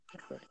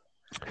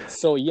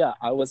So yeah,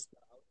 I was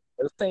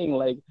saying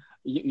like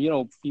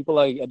people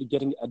are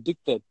getting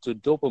addicted to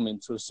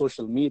dopamine through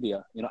social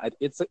media.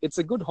 It's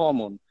a good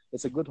hormone.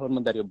 It's a good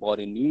hormone that your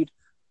body need.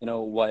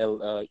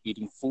 While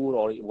eating food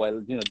or while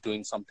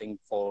doing something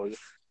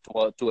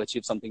to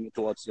achieve something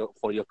towards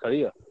your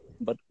career.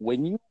 But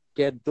when you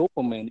get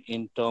dopamine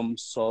in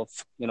terms of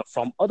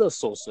from other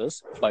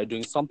sources by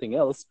doing something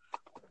else,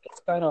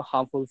 it's kind of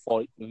harmful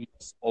for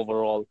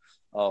overall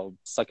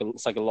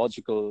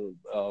psychological.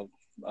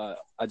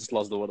 I just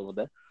lost the word over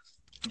there.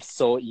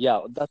 So yeah,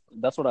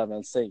 that's what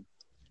I'm saying.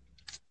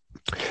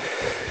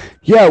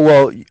 Yeah,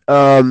 well,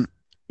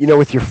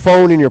 with your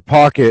phone in your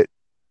pocket,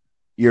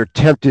 you're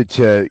tempted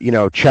to,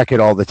 check it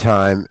all the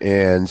time.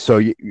 And so,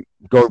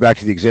 going back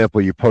to the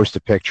example, you post a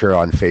picture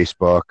on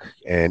Facebook,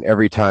 and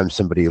every time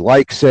somebody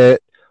likes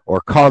it or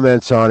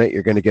comments on it,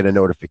 you're going to get a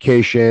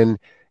notification.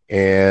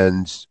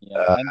 And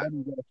Yeah, and then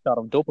you get a shot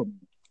of dopamine.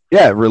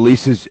 yeah, it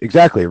releases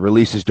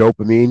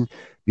dopamine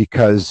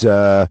because,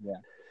 Yeah,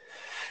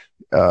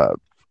 uh,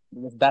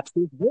 because that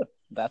feels good.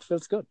 That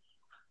feels good.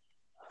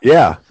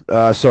 yeah.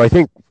 So I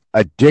think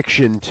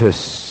addiction to,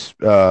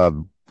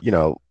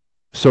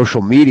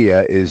 social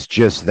media is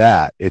just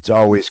that. It's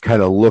always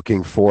kind of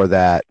looking for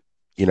that,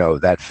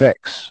 that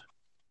fix,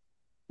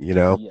 you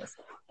know? Yes,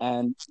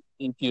 and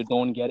if you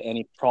don't get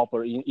any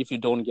proper, if you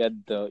don't get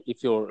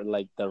if you're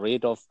like the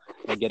rate of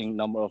getting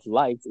number of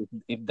likes,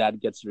 if that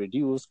gets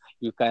reduced,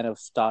 you kind of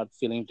start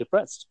feeling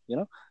depressed.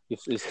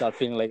 If you start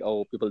feeling like,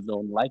 oh, people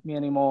don't like me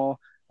anymore.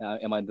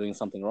 Am I doing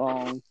something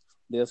wrong?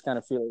 They just kind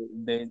of feel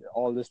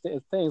all these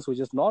things, which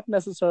is not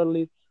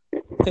necessarily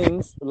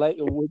things like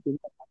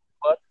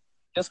but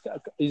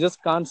you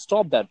just can't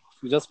stop that.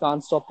 You just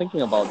can't stop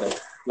thinking about that.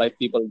 Like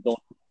people don't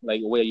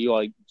like where you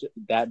are.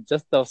 That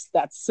just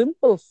that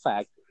simple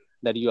fact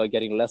that you are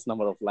getting less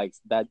number of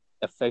likes that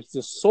affects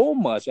you so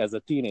much as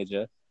a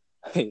teenager.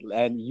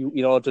 And you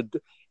in order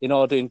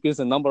to increase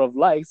the number of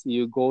likes,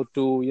 you go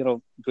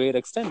to great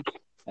extent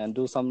and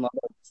do some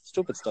other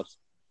stupid stuff.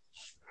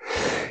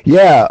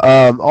 Yeah.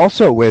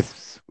 Also,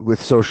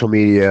 with social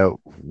media,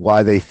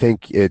 why they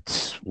think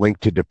it's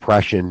linked to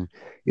depression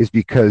is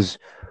because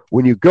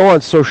when you go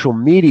on social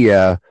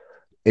media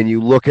and you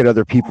look at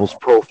other people's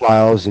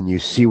profiles and you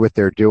see what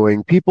they're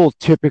doing, people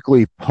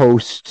typically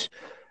post,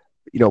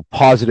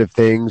 positive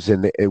things,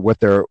 and what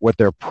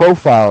their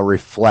profile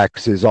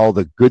reflects is all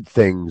the good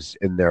things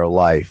in their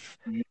life.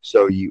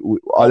 So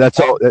But that's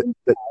at all. the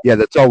same Yeah,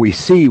 that's all we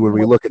see when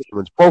we time, look at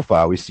someone's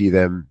profile. We see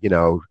them,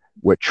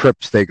 what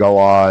trips they go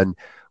on,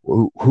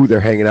 who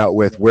they're hanging out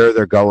with, where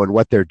they're going,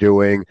 what they're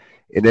doing.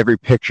 In every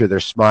picture, they're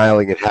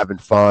smiling and having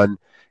fun.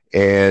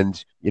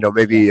 And yeah,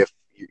 maybe if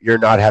you're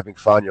not having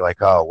fun, you're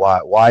like, oh,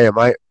 why am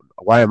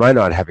I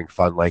not having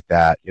fun like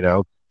that?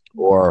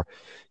 Or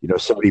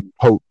somebody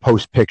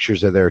post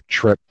pictures of their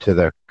trip to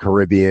the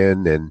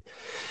Caribbean, and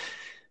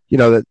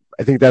that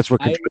I think that's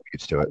what I,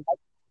 contributes to I it.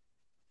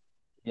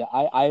 Yeah,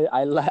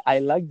 I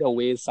like the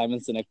way Simon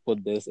Sinek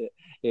put this.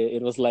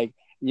 It was like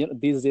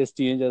these days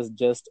teenagers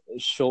just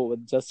show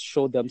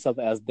themselves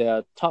as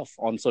they're tough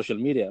on social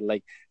media,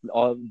 like,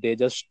 or they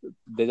just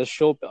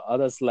show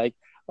others like,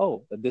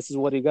 oh, this is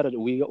what you got to do.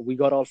 We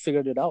got all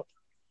figured it out.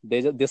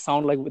 They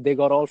sound like they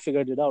got all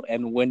figured it out,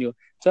 and when you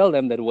tell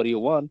them that what do you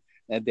want,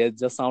 and they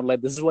just sound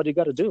like this is what you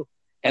got to do,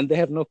 and they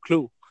have no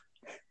clue.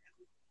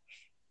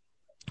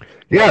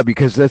 Yeah,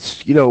 because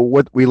that's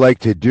what we like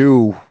to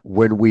do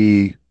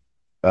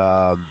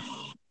um,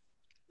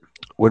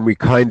 when we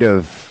kind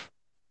of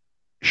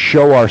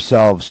show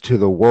ourselves to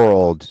the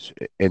world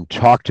and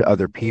talk to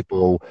other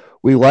people.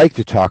 We like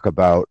to talk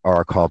about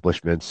our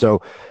accomplishments.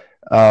 So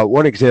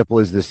one example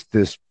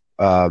is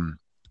um,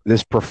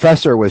 this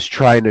professor was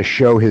trying to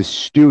show his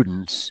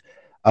students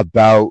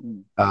about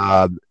Mm.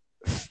 um,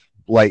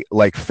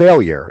 like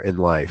failure in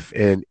life,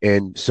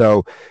 and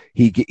so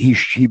he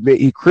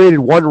created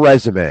one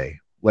resume,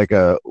 like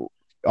a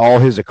all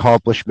his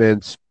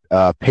accomplishments,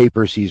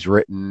 papers he's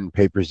written,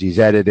 papers he's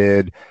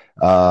edited,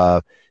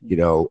 all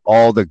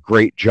the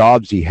great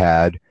jobs he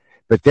had.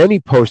 But then he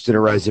posted a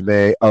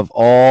resume of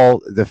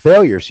all the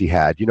failures he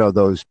had.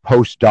 Those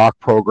postdoc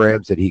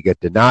programs that he got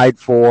denied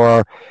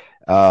for,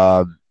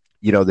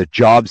 the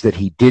jobs that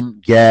he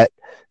didn't get,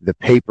 the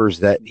papers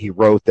that he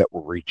wrote that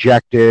were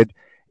rejected.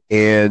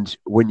 And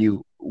when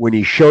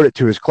he showed it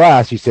to his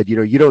class, he said,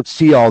 you don't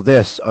see all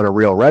this on a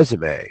real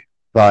resume,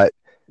 but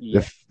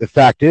Yeah, the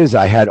fact is,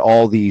 I had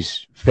all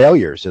these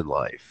failures in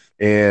life,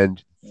 and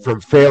from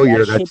that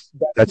failure, should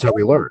that that's should how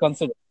we also be learn.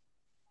 considered.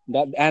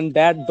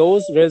 That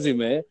those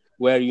resume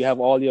where you have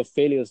all your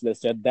failures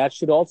listed, that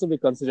should also be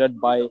considered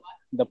by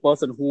the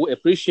person who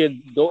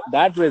appreciate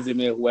that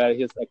resume where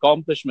his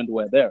accomplishment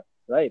were there,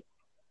 right?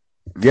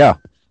 Yeah.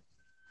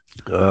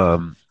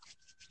 Um,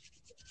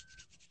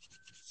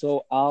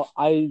 So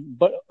I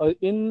but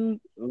in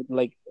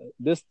like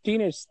this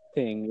teenage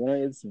thing,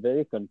 it's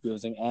very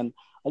confusing, and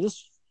I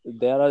just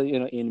there are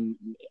in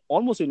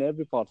almost in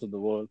every part of the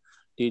world,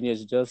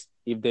 teenagers just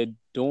if they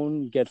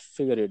don't get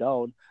figured it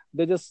out,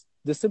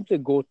 they simply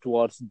go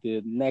towards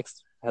the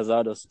next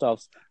hazardous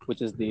stuffs,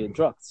 which is the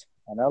drugs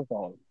and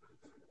alcohol.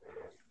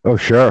 Oh,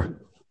 sure.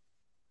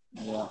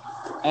 Yeah.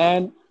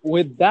 And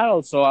with that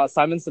also,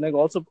 Simon Sinek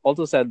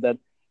also said that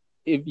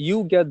if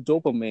you get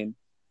dopamine,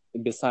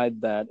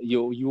 beside that,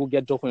 you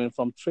get dopamine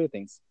from three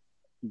things: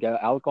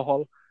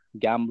 alcohol,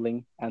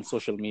 gambling, and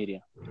social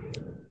media.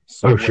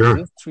 So Oh, when sure.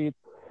 these three,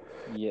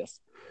 yes,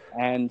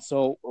 and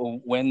so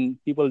when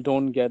people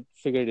don't get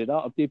figured it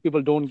out,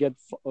 people don't get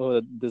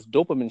this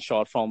dopamine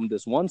shot from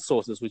this one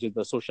sources, which is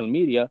the social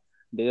media.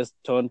 They just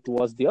turn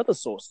towards the other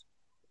source,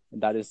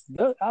 that is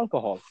the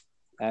alcohol.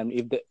 And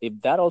if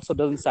that also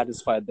doesn't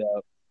satisfy their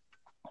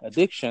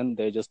addiction,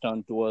 they just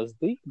turn towards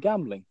the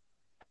gambling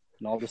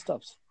and all the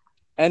stuffs.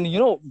 And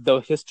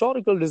the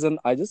historical reason,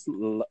 I just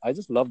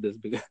love this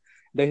because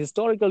the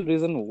historical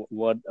reason,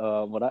 what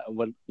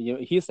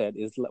he said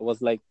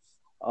was like,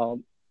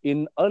 um,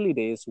 in early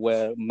days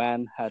where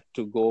man had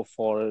to go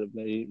for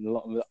very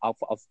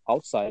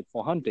outside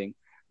for hunting,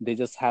 they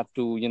just have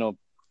to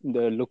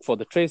look for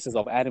the traces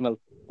of animal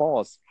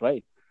paws,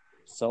 right?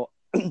 So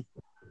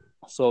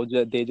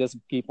they just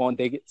keep on,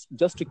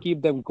 just to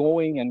keep them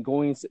going and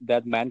going,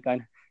 that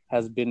mankind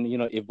has been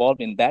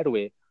evolved in that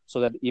way, so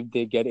that if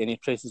they get any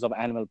traces of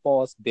animal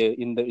paws, they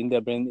in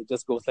their brain, it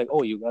just goes like,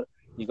 oh, you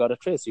got a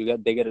trace,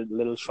 they get a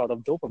little shot of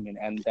dopamine,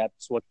 and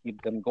that's what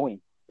keeps them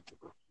going.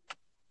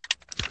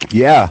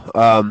 Yeah.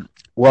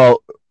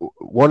 Well,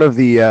 one of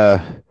the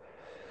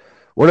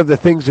one of the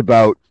things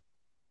about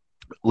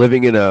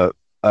living in a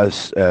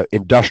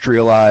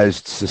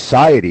industrialized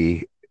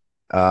society,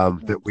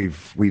 that Mm.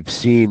 we've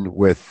seen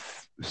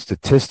with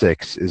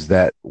statistics is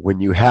that when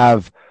you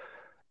have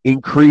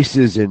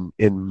increases in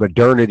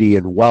modernity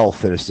and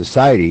wealth in a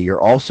society,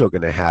 you're also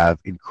going to have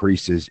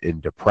increases in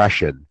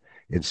depression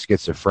and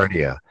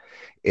schizophrenia.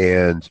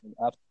 And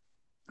Ab-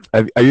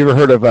 have you ever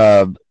heard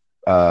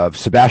of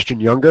Sebastian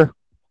Younger?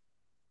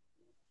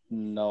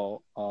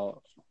 no.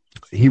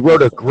 He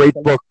wrote a great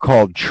book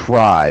called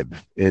Tribe.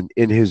 And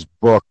in his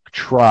book,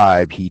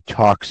 Tribe, he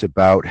talks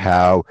about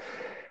how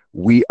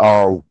we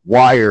are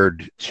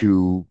wired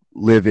to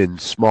live in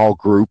small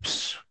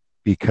groups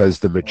because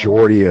the Oh,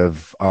 majority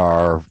of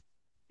our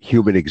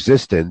human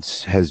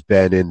existence has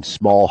been in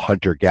small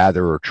hunter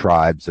gatherer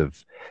tribes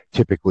of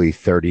typically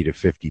 30 to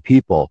 50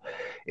 people.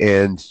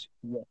 And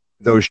yeah.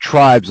 those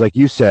tribes, like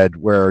you said,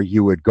 where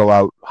you would go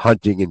out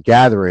hunting and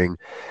gathering,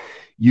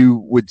 you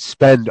would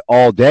spend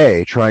all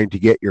day trying to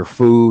get your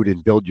food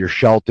and build your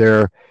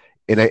shelter.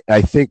 And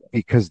I think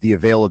because the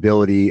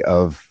availability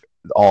of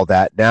all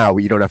that now,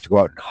 you don't have to go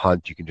out and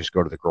hunt. You can just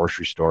go to the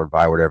grocery store and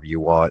buy whatever you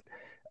want.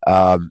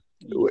 Um,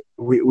 Yeah.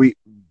 we,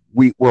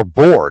 we, we're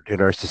bored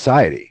in our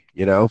society,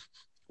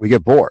 we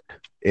get bored,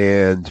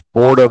 and I,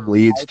 boredom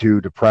leads I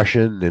to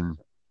depression and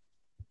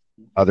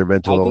other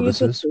mental I think it's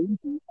the illnesses. same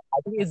thing.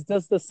 I think it's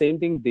just the same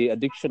thing, the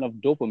addiction of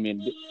dopamine,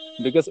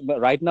 because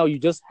right now you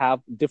just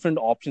have different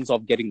options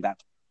of getting that,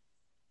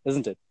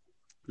 isn't it?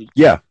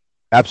 Yeah,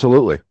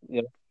 absolutely.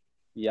 Yeah.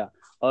 Yeah.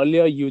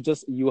 Earlier,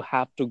 you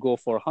have to go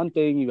for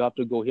hunting, you have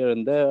to go here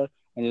and there,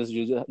 and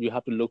you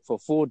have to look for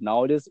food.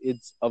 Nowadays,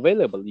 it's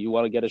available. You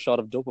want to get a shot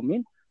of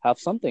dopamine, have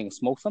something,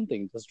 smoke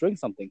something, just drink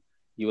something.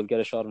 You will get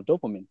a shot of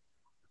dopamine.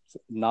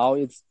 Now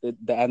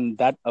and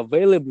that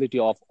availability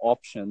of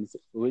options,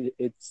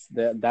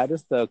 that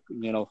is the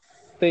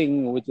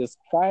thing which is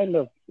kind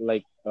of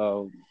like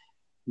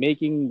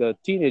making the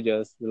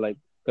teenagers like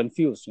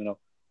confused,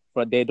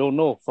 but they don't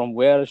know from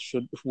where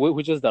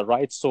which is the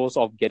right source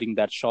of getting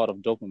that shot of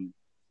dopamine.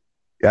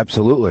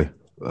 Absolutely.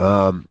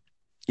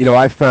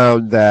 I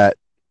found that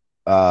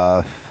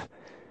uh,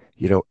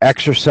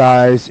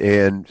 exercise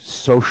and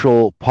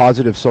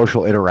positive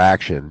social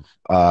interaction,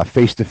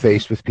 face to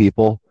face with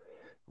people,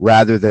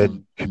 rather than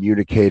Mm.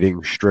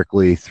 communicating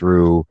strictly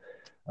through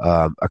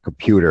a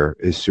computer,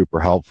 is super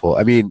helpful.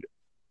 I mean,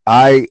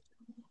 I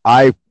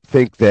I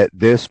think that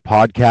this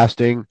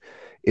podcasting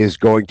is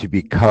going to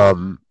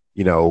become,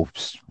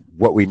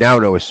 what we now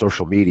know as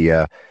social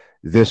media.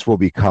 This will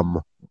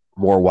become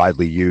more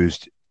widely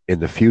used in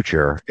the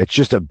future. It's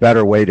just a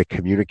better way to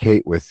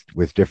communicate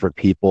with different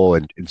people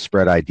and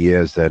spread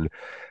ideas than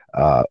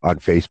on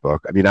Facebook.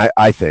 I mean,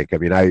 I think. I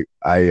mean, I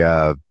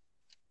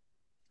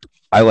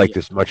like Yeah,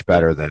 this much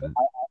yeah, better than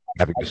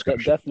having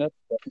discussion. definitely,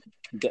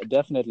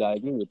 definitely, I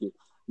agree with you,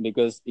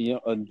 because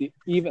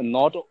even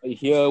not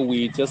here,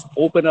 we just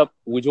open up.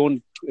 We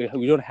don't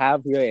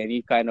have here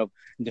any kind of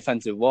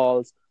defensive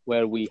walls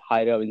where we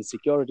hide our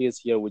insecurities.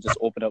 Here, we just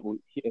open up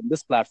in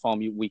this platform.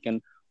 We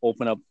can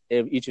open up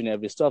each and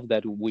every stuff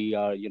that we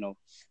are,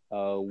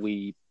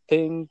 we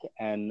think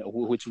and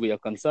which we are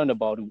concerned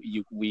about.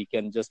 We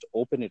can just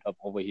open it up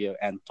over here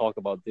and talk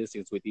about these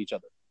things with each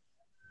other.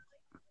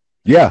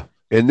 Yeah,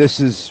 and this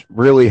is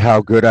really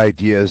how good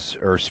ideas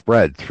are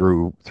spread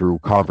through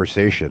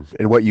conversation.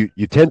 And what you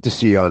tend to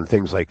see on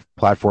things like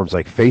platforms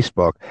like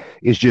Facebook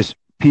is just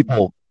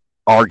people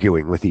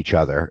arguing with each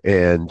other,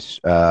 and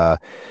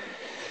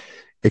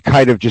it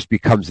kind of just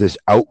becomes this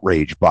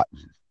outrage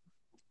button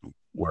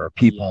where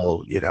Yeah.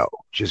 people,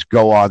 just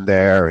go on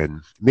there,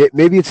 and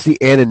maybe it's the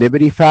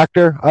anonymity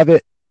factor of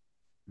it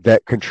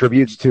that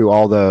contributes to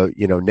all the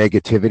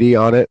negativity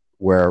on it,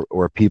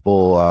 where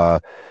people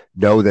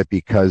know that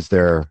because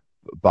they're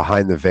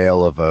behind the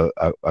veil of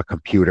a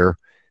computer,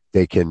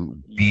 they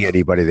can be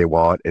anybody they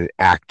want and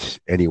act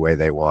any way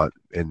they want,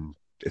 and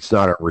it's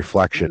not a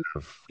reflection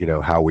of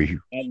how we.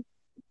 And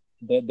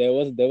there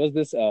was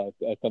this a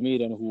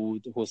comedian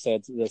who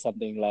said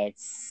something like,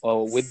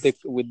 oh, with the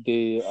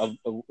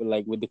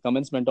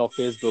commencement of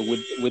Facebook,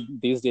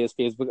 with these days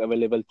Facebook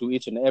available to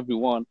each and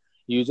everyone,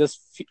 you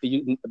just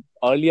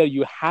earlier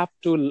you have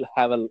to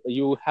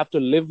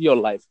live your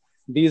life.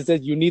 These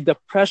days you need the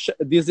pressure.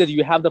 These days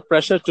you have the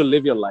pressure to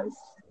live your life,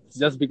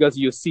 just because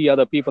you see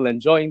other people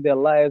enjoying their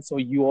lives, so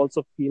you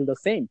also feel the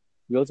same.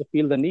 You also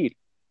feel the need,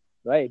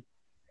 right?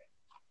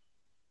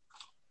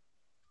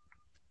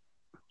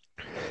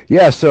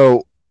 Yeah,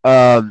 so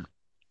as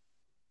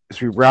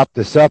we wrap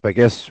this up, I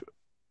guess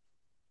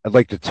I'd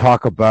like to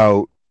talk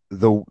about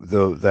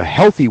the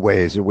healthy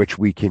ways in which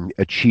we can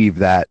achieve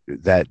that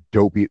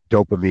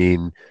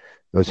dopamine,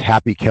 those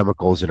happy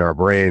chemicals in our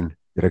brain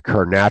that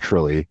occur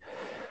naturally.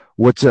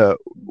 What do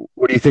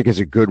you think is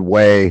a good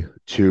way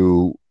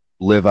to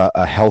live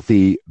a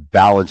healthy,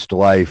 balanced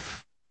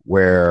life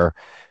where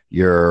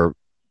you're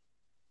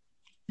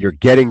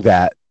getting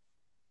that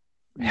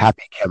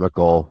happy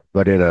chemical,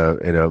 but in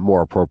a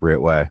more appropriate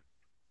way?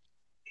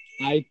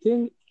 I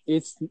think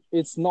it's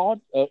not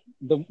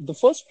the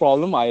first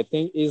problem. I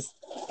think is,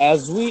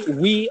 as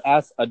we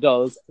as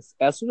adults,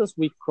 as soon as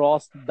we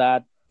cross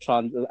that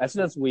as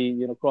soon as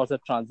we cross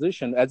that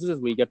transition, as soon as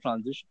we get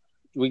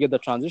the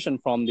transition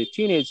from the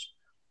teenage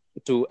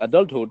to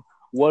adulthood,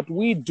 what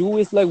we do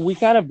is like we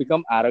kind of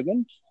become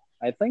arrogant,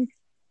 I think,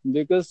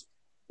 because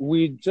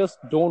we just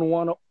don't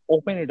want to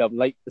open it up.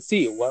 Like,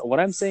 see, what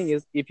I'm saying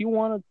is, if you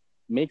want to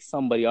make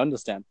somebody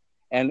understand,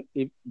 and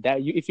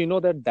if you know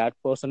that that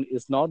person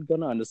is not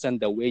going to understand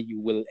the way you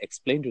will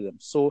explain to them,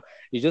 so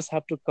you just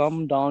have to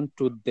come down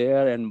to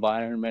their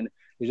environment.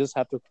 You just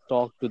have to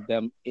talk to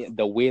them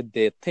the way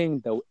they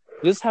think. You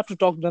just have to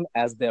talk to them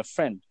as their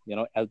friend,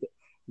 as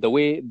the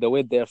way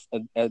they're,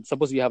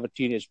 suppose you have a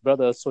teenage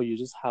brother, so you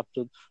just have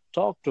to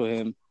talk to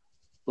him,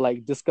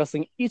 like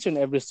discussing each and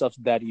every stuff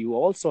that you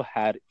also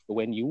had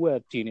when you were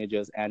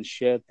teenagers, and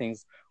share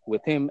things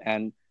with him,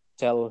 and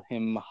tell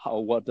him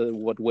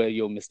what were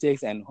your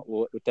mistakes, and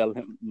tell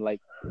him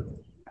like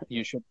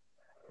you should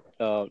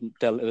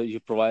you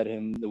provide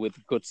him with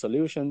good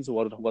solutions.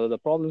 What are the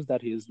problems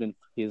that he's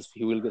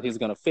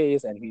gonna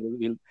face, and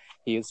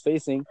he is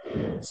facing.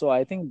 So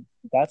I think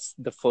that's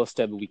the first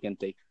step we can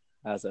take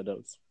as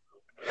adults.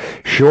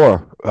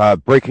 Sure.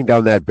 Breaking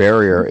down that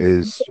barrier We kind of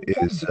is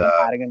become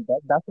arrogant.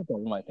 That's the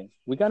problem. I think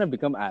we kind of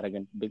become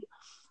arrogant.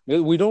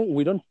 We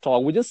don't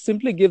talk. We just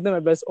simply give them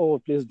advice. Oh,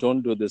 please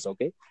don't do this,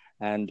 okay,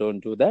 and don't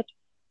do that,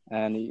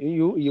 and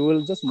you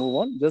will just move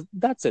on. Just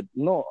that's it.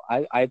 No,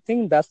 I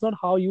think that's not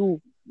how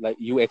you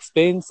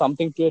explain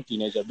something to a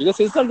teenager, because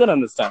he's not gonna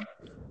understand.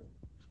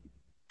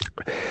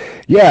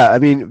 yeah. I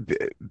mean,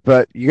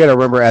 but you got to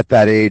remember at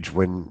that age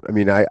when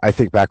I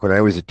think back when I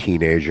was a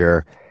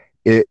teenager,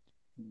 it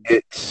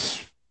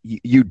it's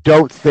you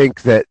don't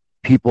think that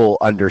people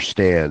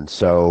understand.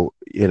 So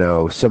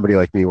somebody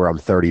like me, where I'm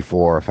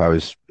 34, if I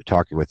was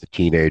talking with a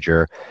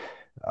teenager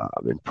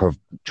and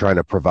trying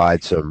to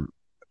provide some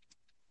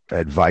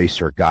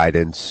advice or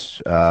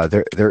guidance,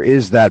 there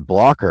is that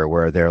blocker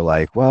where they're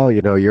like, well,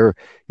 you're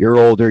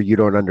older, you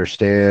don't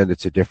understand,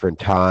 it's a different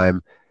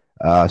time.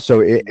 So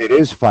it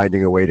is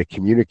finding a way to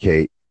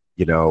communicate,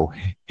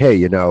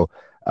 hey,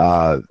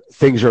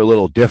 things are a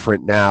little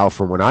different now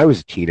from when I was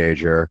a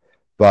teenager,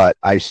 but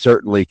I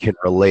certainly can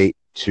relate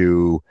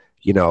to,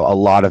 a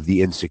lot of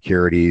the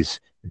insecurities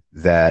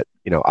that,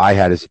 I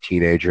had as a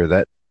teenager,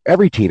 that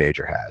every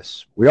teenager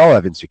has. We all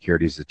have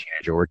insecurities as a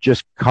teenager. We're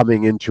just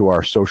coming into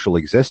our social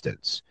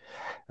existence.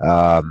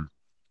 And,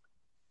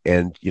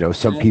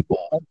 some And people,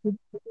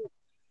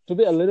 to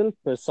be a little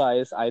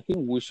precise, I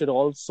think we should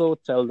also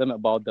tell them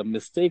about the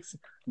mistakes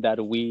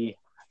that we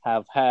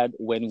have had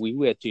when we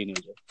were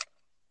teenagers,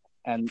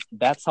 and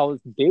that's how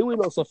they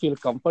will also feel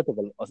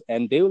comfortable,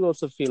 and they will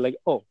also feel like,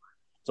 oh,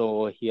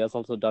 so he has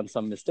also done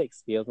some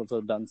mistakes, he has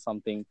also done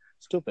something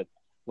stupid.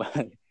 Well,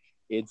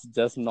 it's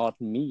just not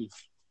me,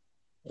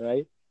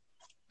 right?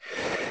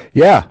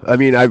 yeah,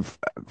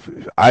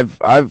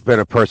 I've been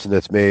a person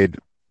that's made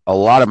a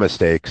lot of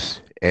mistakes,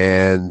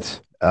 and,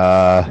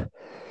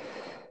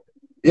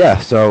 yeah,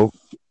 so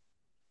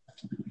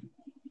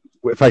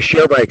if I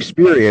share my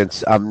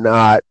experience, I'm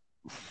not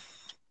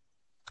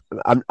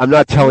I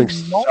telling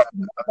mean, not some, not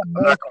the I'm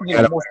not most going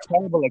out of most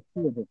terrible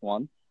experiences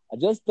one,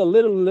 just the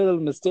little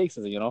mistakes.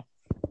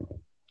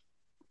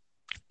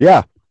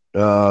 yeah.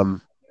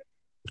 Um,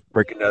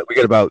 we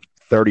got about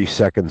 30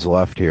 seconds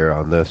left here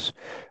on this.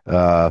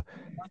 Uh,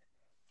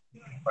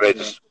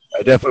 but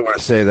I definitely want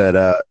to say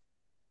that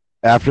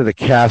after the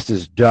cast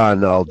is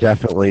done, I'll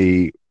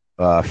definitely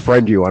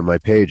friend you on my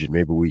page, and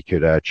maybe we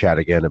could chat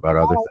again about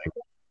other Oh, things.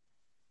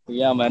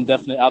 yeah, man,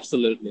 definitely,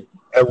 absolutely.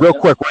 Real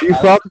quick, where are you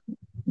from?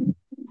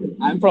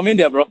 I'm from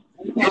India, bro.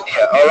 India.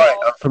 All right,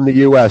 I'm from the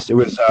U.S. It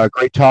was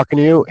great talking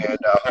to you, and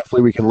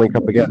hopefully we can link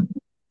up again.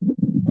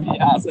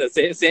 Yeah, so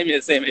same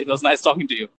here, same. It was nice talking to you.